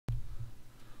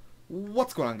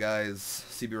What's going on, guys?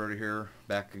 CB Rotor here,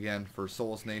 back again for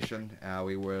SoullessNation.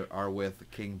 Are with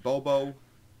KingBohBoh,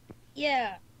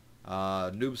 Yeah.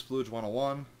 NoobSplooge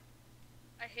 101,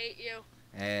 I hate you.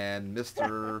 and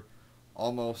Mr.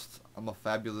 Almost I'm a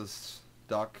Fabulous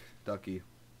Dukky.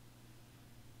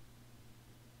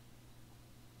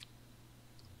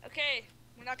 Okay,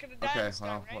 we're not gonna die Okay, this time,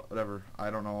 well, right? whatever. I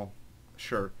don't know.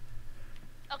 Sure.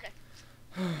 Okay.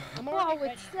 Oh,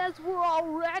 it says we're all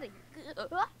ready.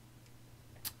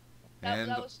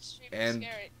 And That was extremely and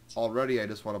scary. already I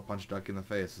just want to punch Dukky in the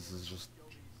face. This is just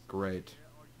great.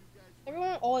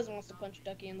 Everyone always wants to punch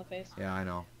Dukky in the face. Yeah, I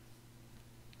know.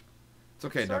 It's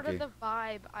okay, Sort Dukky. of the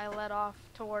vibe I let off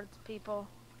towards people.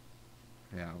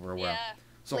 Yeah, we're aware. Yeah.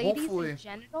 So Ladies hopefully. and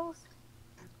genitals?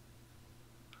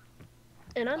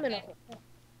 And I'm in a Okay. hole.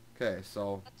 Okay,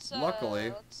 so Let's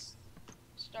luckily. let's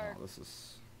start. Oh, this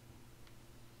is.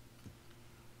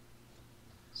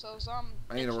 So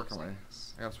I need to work on my.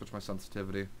 I gotta switch my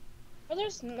sensitivity. Are there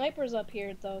snipers up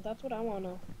here though? That's what I want to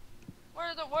know.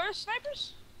 Where are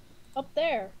snipers? Up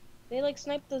there, they like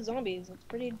snipe the zombies. It's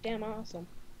pretty damn awesome.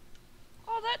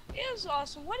 Oh, that is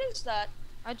awesome. What is that?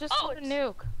 I just Oh, put a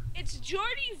nuke. It's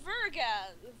Jordy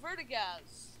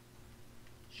Vertigaz.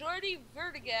 Jordy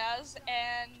Vertigaz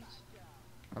and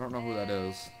I don't know who that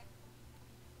is.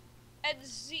 and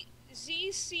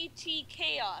ZCT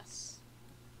Chaos.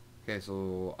 Okay,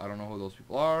 so I don't know who those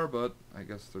people are, but I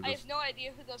guess they're I just. have no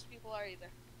idea who those people are either.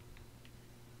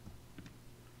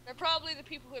 They're probably the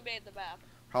people who made the map.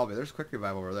 Probably. There's quick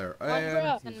revive over there. bruh. And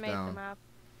And he's made the down. map.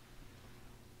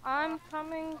 I'm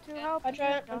coming to help I'm you,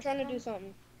 trying to do Justin.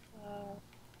 something.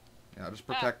 Yeah, just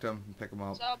protect him and pick him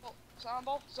up.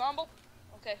 Zombo.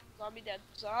 Okay, zombie dead.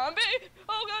 Zombie!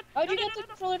 Oh god! How'd you No, get no, the no,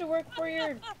 controller to work for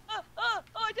your? Oh,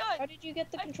 I died! How did you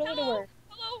get the I- controller to hello? work?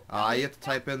 Hello? You have to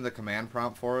type in the command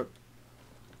prompt for it.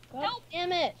 God Help!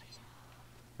 damn it!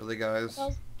 Really, guys?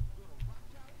 How's-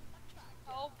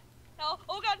 Help! Help!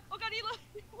 Oh god! Oh god!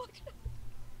 Look!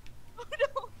 Oh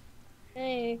no!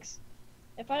 Thanks.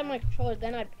 If I had my controller,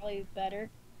 then I'd probably be better.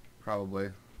 Probably.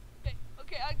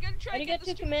 Okay, I'm gonna try How do to you get get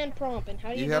this to command prompt and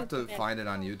how do you? You have do to command find it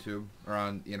on YouTube or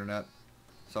on the internet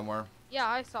somewhere. Yeah,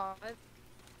 I saw it.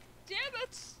 Damn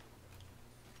it!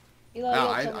 Eli, No,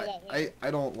 you'll tell me that later.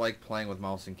 I don't like playing with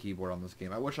mouse and keyboard on this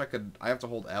game. I wish I could. I have to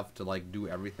hold F to like do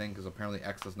everything because apparently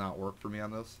X does not work for me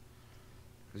on this.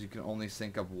 Because you can only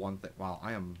sync up one thing. Wow,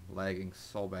 I am lagging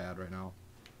so bad right now.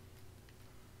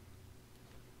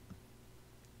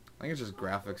 I think it's just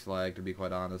graphics lag, to be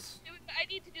quite honest. Dude, I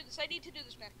need to do this. I need to do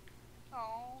this, man.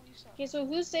 Oh, you suck. Okay, so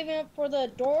who's saving up for the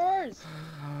doors?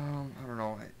 I don't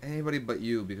know. Anybody but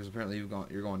you, because apparently you're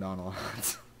going down a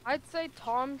lot. I'd say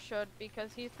Tom should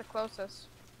because he's the closest.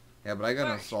 Yeah, but I got an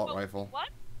Where? assault Oh, rifle. What?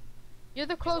 You're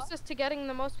the closest to getting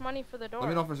the most money for the door. Let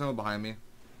me know if there's someone behind me.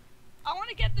 I want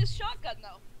to get this shotgun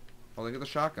though. Oh, look at the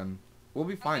shotgun. We'll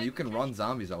be fine. You can run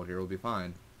zombies out here. We'll be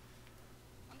fine.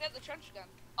 I'm getting the trench gun.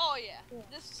 Oh yeah. Yeah.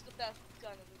 This is the best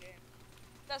gun in the game.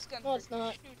 Best gun. No, for it's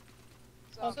not. shooting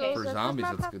Okay. zombies. For does zombies, this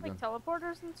map it's have good like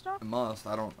teleporters and stuff? It must.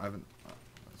 I haven't.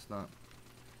 It's not.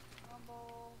 Zombo.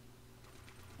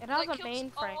 It has That a kills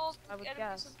mainframe, all I would enemies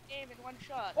guess. in the game in one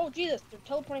shot. Oh Jesus, they're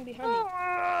teleporting behind me.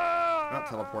 They're not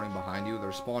teleporting behind you.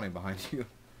 They're spawning behind you.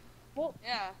 Well,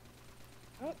 Yeah.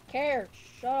 I don't care.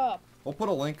 Shut up. We'll put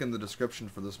a link in the description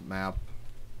for this map.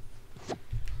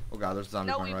 Oh god, there's a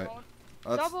zombie No, behind, we right? won't.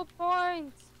 Let's Double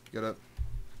points! get it.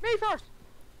 Me first!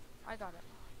 I got it.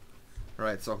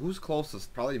 Alright, so who's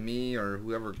closest? Probably me or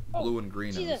whoever Oh, blue and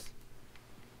green Jesus. is.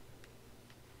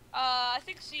 I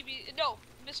think CB. No,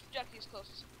 Mr. Ducky's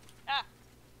closest. Ah.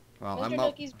 Well, Mr. I'm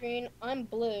up. Ducky's green. I'm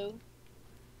blue.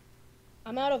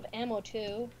 I'm out of ammo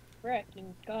too.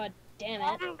 Frickin' god damn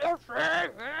it.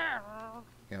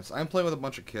 Yes, I'm playing with a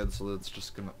bunch of kids, so it's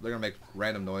just they're gonna make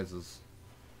random noises.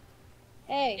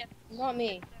 Hey, Yeah. not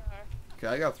me. Okay,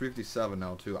 I got 357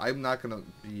 now too. I'm not gonna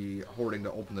be hoarding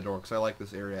to open the door because I like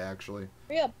this area actually.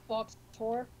 Hurry up, box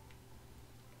tour.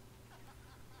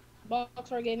 Box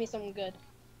tour gave me something good.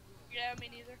 Yeah, me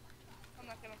neither. I'm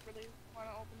not gonna really want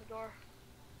to open the door.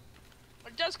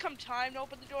 When it does come time to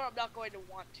open the door, I'm not going to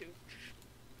want to.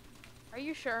 Are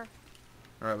you sure?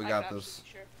 Alright, we I'm got absolutely this.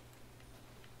 Sure.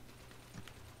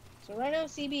 So right now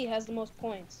CB has the most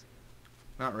points.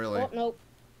 Not really. Oh nope.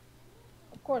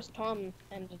 Of course Tom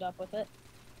ended up with it.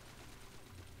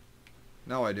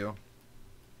 No, I do.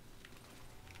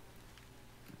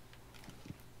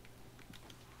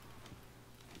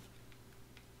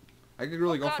 I could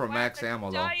really Oh go God, for why max am I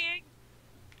ammo though, dying?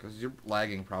 because you're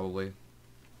lagging probably.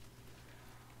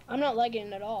 I'm not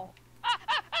lagging at all. I'm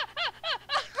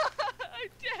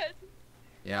dead.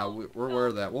 Yeah, we're aware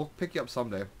of that. We'll pick you up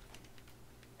someday.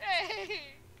 Hey,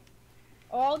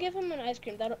 Oh, I'll give him an ice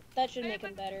cream. That should make him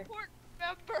I'm better. an important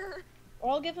member.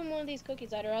 Or I'll give him one of these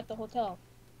cookies that are at the hotel.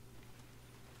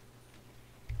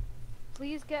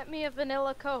 Please get me a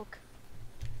vanilla Coke.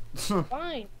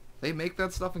 Fine. They make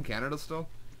that stuff in Canada still?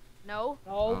 No.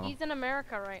 No. Oh. He's in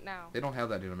America right now. They don't have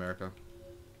that in America.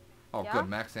 Oh, Yeah? good.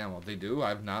 Max ammo. They do?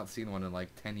 I've not seen one in like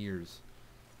 10 years.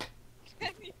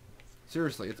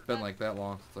 Seriously, it's been like that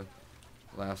long since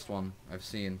the last one I've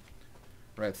seen.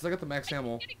 Right, since I got the max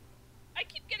ammo. I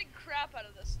keep getting crap out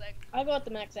of this thing. I got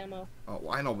the max ammo. Oh,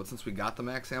 well, I know, but since we got the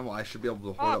max ammo, I should be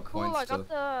able to hoard Oh, up cool! points I got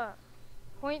the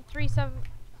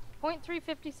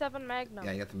 .357 Magnum.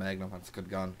 Yeah, you got the Magnum. That's a good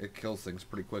gun. It kills things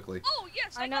pretty quickly. Oh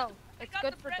yes, I know. It's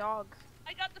good for dogs.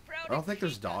 I got the brownie. I don't think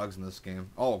there's dogs in this game.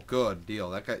 Oh, good deal.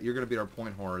 That guy, you're gonna beat our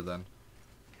point hoarder then.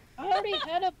 I already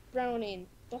had a brownie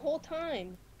the whole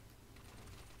time.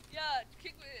 Yeah,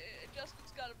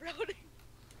 Justin's got a brownie.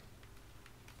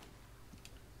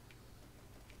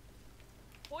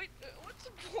 What's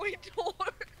a point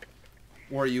hoard?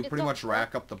 Where you It's pretty a much hor-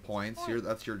 rack up the points. point.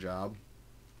 That's your job.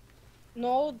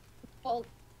 No. Well,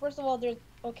 first of all,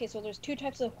 so there's two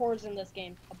types of hoards in this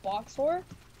game: a box hoard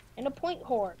and a point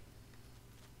hoard.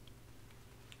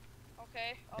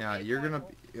 Okay. Yeah, okay, you're point gonna.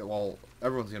 hoard. Well,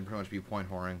 everyone's gonna pretty much be point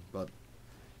whoring, but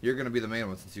you're gonna be the main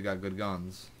one since you got good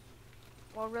guns.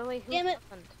 Well, really, who Damn it.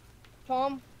 doesn't?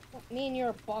 Tom, me and you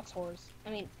are box whores. I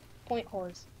mean, point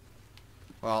whores.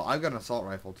 Well, I've got an assault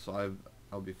rifle, so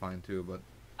I'll be fine too. But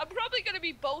I'm probably gonna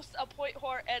be both a point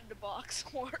whore and a box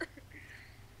whore.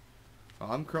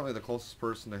 I'm currently the closest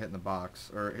person to hitting the box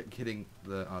or getting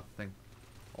the thing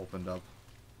opened up.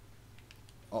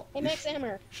 Oh, Hey, you Max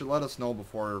Hammer. should let us know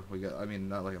before we get. I mean,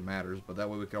 not like it matters, but that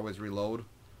way we can always reload.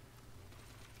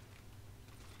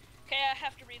 Okay, I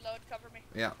have to reload. Cover me.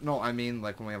 Yeah, no, I mean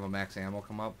like when we have a max ammo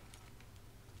come up.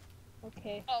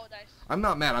 Okay. Oh, nice. I'm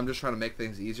not mad. I'm just trying to make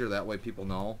things easier. That way people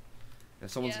know.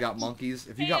 If someone's Yeah. got monkeys,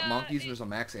 if you Hey, got monkeys hey- and there's a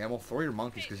max ammo, throw your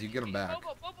monkeys because you get them back.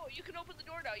 Bobo, you can open the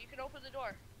door now. You can open the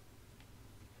door.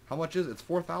 How much is it? It's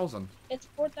 4,000. It's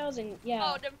 4,000. Yeah.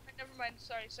 Oh, never mind.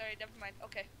 Sorry, never mind.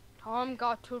 Okay. Tom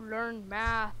got to learn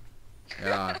math.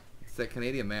 Yeah, it's that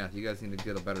Canadian math. You guys need to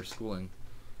get a better schooling.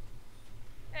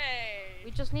 Hey.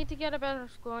 We just need to get a better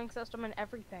schooling system and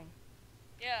everything.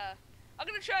 Yeah. I'm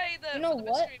gonna try the. You know for the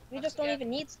what? mystery We box just don't again. even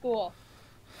need school.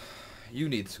 You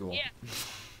need school. Yeah.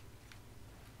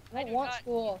 I I don't do want not.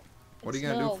 school. What are It you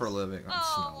gonna do for a smells. living? Oh, it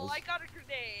Oh, smells. I got a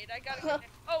grenade. I got a grenade.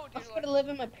 Oh, I'm dear gonna Lord. live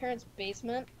in my parents'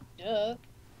 basement. Duh.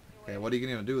 Okay, what are you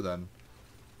gonna do then?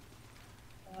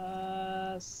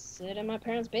 Sit in my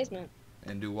parents' basement.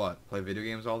 And do what? Play video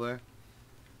games all day?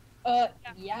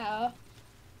 Yeah.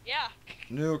 Yeah.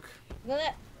 Nuke. Isn't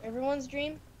that everyone's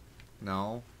dream?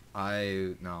 No.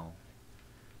 No.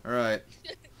 Alright.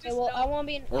 Okay, Just well, no. I want to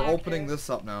be an We're actor. opening this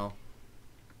up now.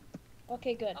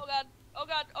 Okay, good. Oh god. Oh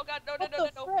god. Oh god. No, no, What no, no,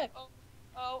 the no. frick? Oh.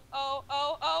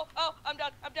 I'm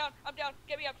down.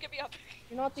 Get me up.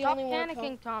 You're not the Stop only one.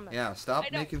 panicking, Thomas. Yeah, stop I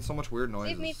know. making so much weird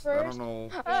noises. Leave me I don't first. know.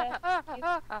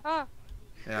 Yeah.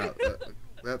 Yeah,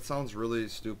 that sounds really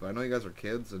stupid. I know you guys are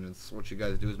kids, and it's what you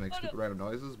guys do is make Oh, no. stupid random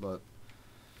noises, but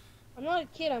I'm not a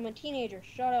kid. I'm a teenager.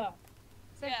 Shut up.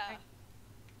 Yeah.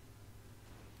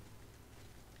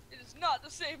 It is not the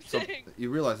same so thing. you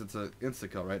realize it's a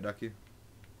insta-kill, right, Dukky?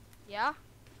 Yeah?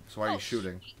 So why are Oh, you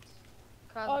shooting? sweet.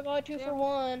 Oh, I got 2 for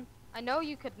 1. I know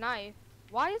you could knife.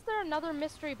 Why is there another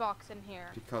mystery box in here?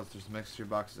 Because there's mystery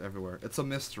boxes everywhere. It's a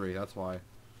mystery, that's why.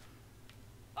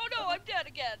 Oh no, I'm dead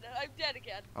again.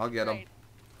 I'll get them. Great.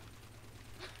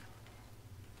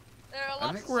 There are I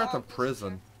lots think of we're at the zombies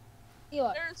prison.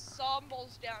 Eli. There's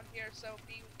zombies down here, so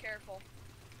be careful.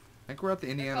 I think we're at the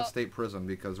Indiana Oh. State Prison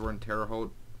because we're in Terre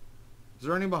Haute. Is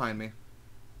there any behind me?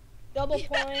 Double Yes.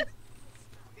 point.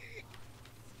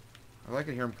 I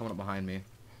can hear him coming up behind me.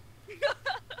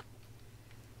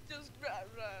 Just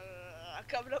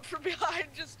coming up from behind.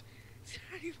 Just is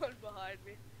there anyone behind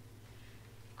me?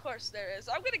 Of course there is.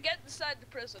 I'm gonna get inside the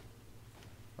prison.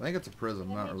 I think it's a prison,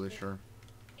 I'm not really sure.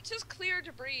 It's just clear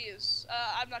debris.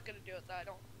 I'm not gonna do it though. I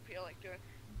don't feel like doing.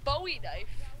 Bowie knife.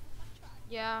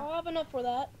 Yeah. I'll have enough for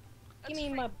that. That's Give me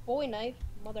free. my boy knife,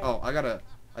 mother. Oh, I got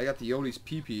the Yotes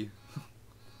PP.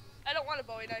 I don't want a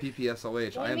Bowie knife. PPSOH. What I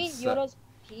do you am mean, set. Yoda's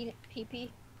PP?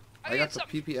 I need got the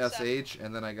something set. PPSH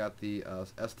and then I got the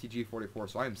STG-44,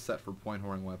 so I am set for point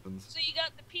whoring weapons. So you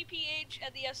got the PPH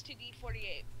and the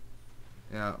STD-48.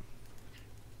 Yeah.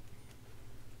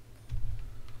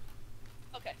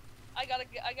 Okay. I got a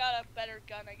better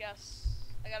gun, I guess.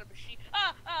 I got a machine.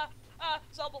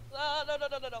 Zomble.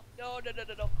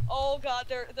 No. Oh god,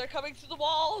 they're coming through the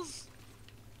walls.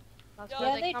 That's Yeah, where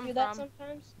Yeah, they they come do that from.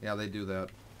 sometimes. Yeah, they do that.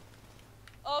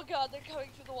 Oh god, they're coming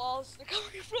through the walls. They're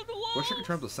coming from the walls. Wish I could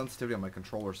turn up the sensitivity on my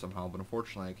controller somehow, but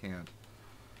unfortunately I can't.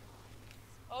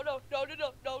 Oh no, no, no,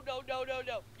 no, no, no, no, no,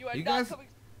 no. You are You not guys, coming.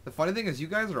 the funny thing is you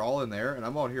guys are all in there, and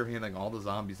I'm out here handling all the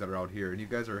zombies that are out here, and you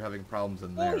guys are having problems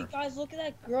in Oh, there. you guys, look at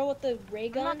that girl with the ray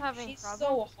I'm gun. not having She's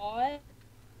problems. so hot.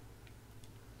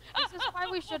 This is why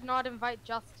we should not invite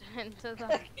Justin into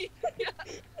the. Yeah.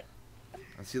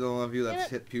 I see the one of you that's Yeah.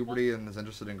 hit puberty and is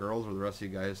interested in girls, or the rest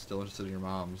of you guys still interested in your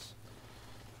moms.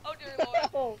 Oh dear lord.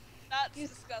 Oh, That's you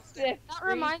disgusting. sick That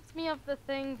freak. reminds me of the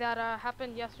thing that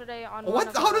happened yesterday on. What? one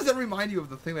of How our- does that remind you of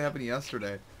the thing that happened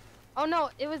yesterday? Oh no,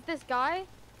 it was this guy.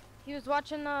 He was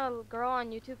watching a girl on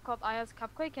YouTube called Aya's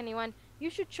Cupquake, and he went, "You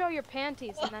should show your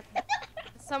panties." And then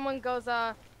someone goes,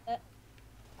 I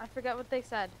forget what they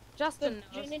said. The Justin knows.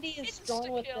 virginity is Insta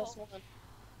strong with kill. this one.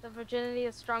 The virginity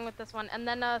is strong with this one. And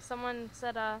then someone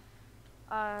said,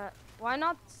 why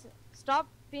not stop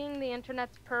being the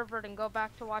internet's pervert and go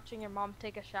back to watching your mom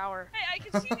take a shower? Hey, I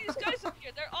can see these guys up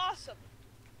here. They're awesome.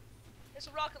 There's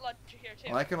a rocket launcher here too.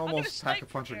 Well, I can I'm gonna almost pack a snipe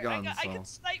from punch of here. guns, I can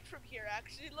so. snipe from here.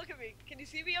 Actually, look at me. Can you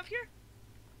see me up here?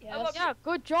 Yes. love Yeah,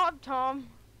 good job, Tom.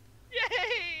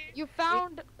 Yay! You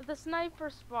found the sniper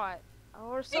spot. Oh,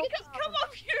 we're so Hey, proud. come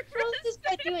up here for What is this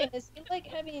guy snipe. doing? Is he like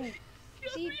having...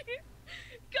 Come See- here.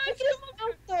 Look Guys, at his come up mouth,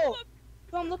 here. though. Come up.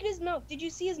 Tom, look at his mouth. Did you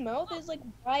see his mouth? It's like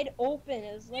wide open.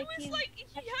 It's He like was he's like, he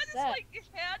had his upset. like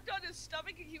hand on his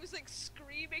stomach and he was like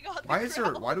screaming on Why the is there?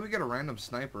 ground. Why do we get a random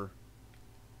sniper?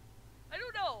 I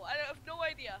don't know. I have no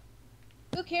idea.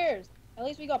 Who cares? At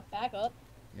least we got backup.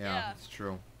 Yeah, Yeah. that's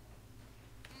true.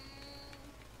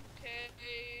 Okay.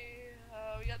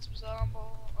 We got some zombie.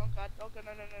 Oh god. Oh god.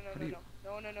 No. No. How No. do No. you-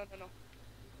 No. No. No. No. No.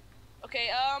 Okay.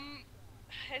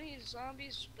 Any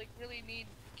zombies like really need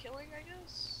killing? I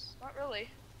guess. Not really.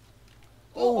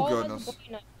 Oh, all has a goodness. bowie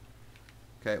knife.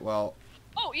 Okay, well,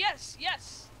 Oh yes.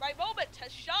 Yes. My moment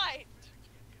has shined.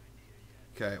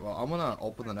 okay, well, I'm gonna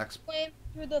open the next. Flame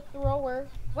through the thrower.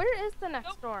 Where is the next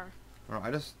Nope. door? I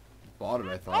just bought it.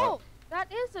 I Oh, thought.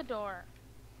 that is a door.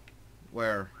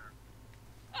 Where?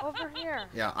 Over here.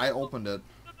 Yeah, I opened it.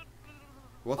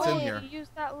 What's oh, in here? you use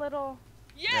that little.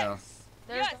 Yes.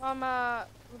 There's Yes.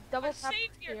 double I'm tap safe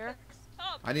here. here.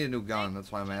 Tom. I need a new gun.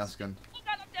 That's why I'm asking. Oh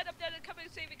god, I'm dead. I'm dead. Come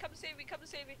and save me. Come and save me. Come and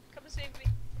save me. Come and save me.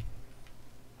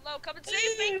 Hello. Come and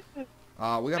save me. We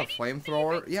got a I need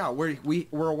flamethrower. saving. Yeah,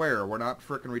 we're aware. We're not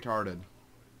frickin' retarded.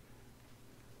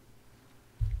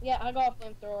 Yeah, I got a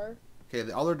flamethrower. Okay,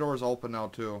 the other door's open now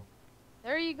too.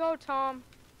 There you go, Tom.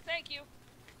 Thank you.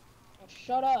 Oh,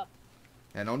 shut up.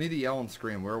 And no need to yell and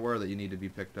scream. We're aware that you need to be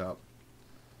picked up.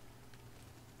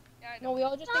 Yeah, I know. No, we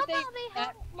all just think Somebody they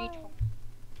that help reach. me.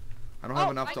 I don't have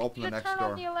Oh, enough I to need open the to next turn door.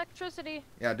 on the electricity.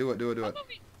 Yeah, do it. How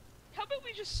about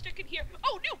we just stick it here?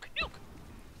 Oh, nuke.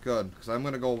 Good, because I'm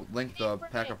gonna go link the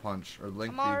pack-a-punch or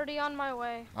link I'm the. already on my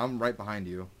way. I'm right behind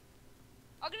you.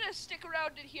 I'm gonna stick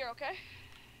around in here, okay?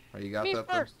 Are you got Me that?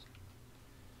 Then? first.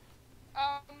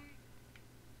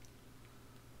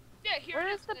 Yeah, here Where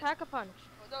it is the pack-a-punch?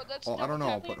 Oh, no, that's Well, I don't know,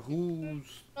 double but tap.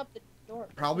 who's Up the door.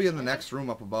 probably in the next room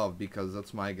up above because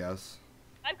that's my guess.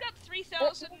 I've got Oh,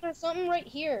 3,000. there's something right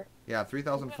here. Yeah,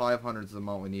 3,500 is the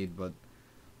amount we need, but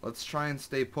let's try and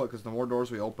stay put because the more doors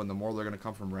we open, the more they're gonna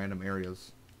come from random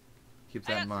areas. Keep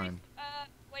I that in got mind.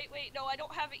 Wait, no, I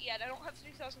don't have it yet. I don't have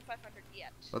 3,500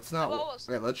 yet. Let's not. I'm almost-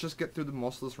 Okay, let's just get through the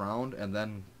most of this round and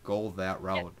then go that Yeah,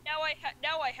 route.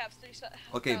 now I have 3,000.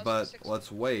 Okay, but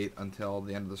let's wait until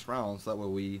the end of this round so that way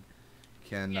we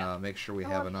can Yeah. make sure we No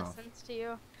have one enough. listens to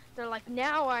you. They're like,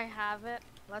 now I have it.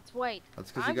 Let's wait.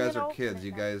 That's because you I'm guys gonna are open kids. it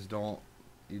You now. guys don't.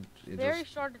 You Very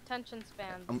just. short attention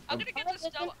spans. I'm gonna get this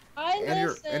double. I And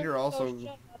you're- listen, and you're also- so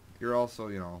shut up. You're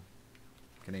also,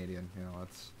 Canadian.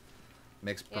 That's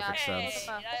makes Yeah. perfect Hey,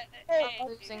 sense. Hey,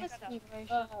 losing shut up.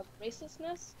 situation.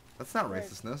 Racistness? That's not Word.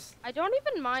 racistness. I don't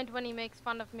even mind when he makes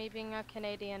fun of me being a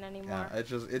Canadian anymore. Yeah, it's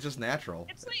just natural.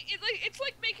 It's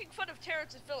like making fun of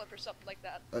Terrence and Phillip or something like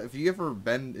that. If you ever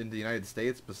been in the United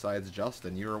States besides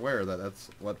Justin, you're aware that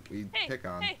that's what we Hey, pick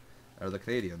on, hey. are the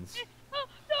Canadians. Oh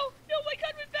no, my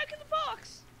gun went back in the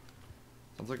box.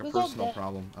 Sounds like a Who's all personal dead?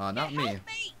 problem. Not Yeah, me. help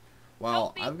me. Well,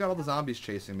 Help me. I've got all the zombies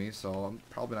chasing me, so I'm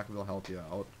probably not gonna be able to help you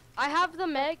out. I have the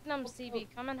Magnum, CB.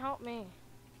 Come and help me.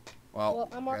 Well,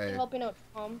 I'm already okay. helping out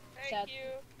Tom. Thank Sad.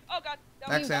 you. Oh god. No,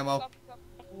 Max zombo,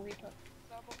 ammo. Retard.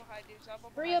 Zombo behind you.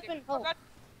 Zombo Hurry behind up you. and Oh help. god.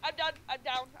 I'm done. I'm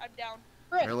down. I'm down.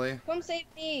 Frick, Really? come save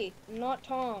me, not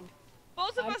Tom.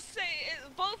 Both of I'm- us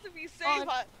both of you save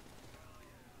us.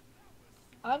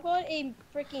 I've got a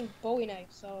freaking Bowie knife,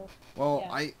 so Well,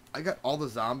 Yeah. I got all the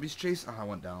zombies chased. Oh, I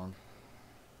went down.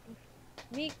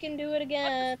 We can do it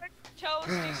again. Toast,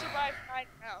 you survived 9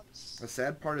 rounds. The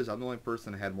sad part is I'm the only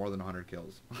person that had more than 100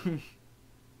 kills.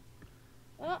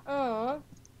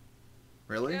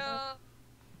 Really? Yeah.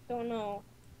 Don't know.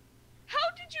 How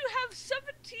did you have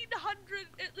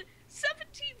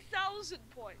 17,000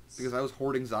 points? Because I was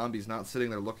hoarding zombies, not sitting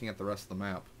there looking at the rest of the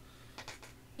map.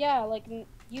 Yeah, like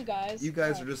you guys. You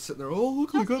guys are just sitting there, oh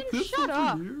look, they got this shut over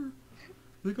up. here.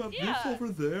 They got Yeah. this over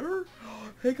there.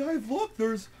 Hey guys, look,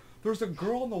 there's a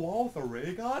girl on the wall with a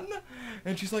ray gun,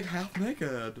 and she's like half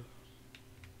naked.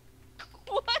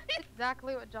 What?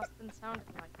 Exactly what Justin sounded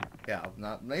like. Yeah,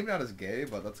 maybe not as gay,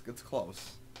 but it's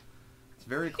close. It's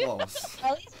very close.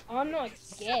 At least I'm not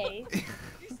gay.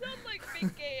 You sound like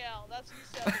Big Gay Al. That's what you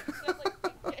sound like. You sound like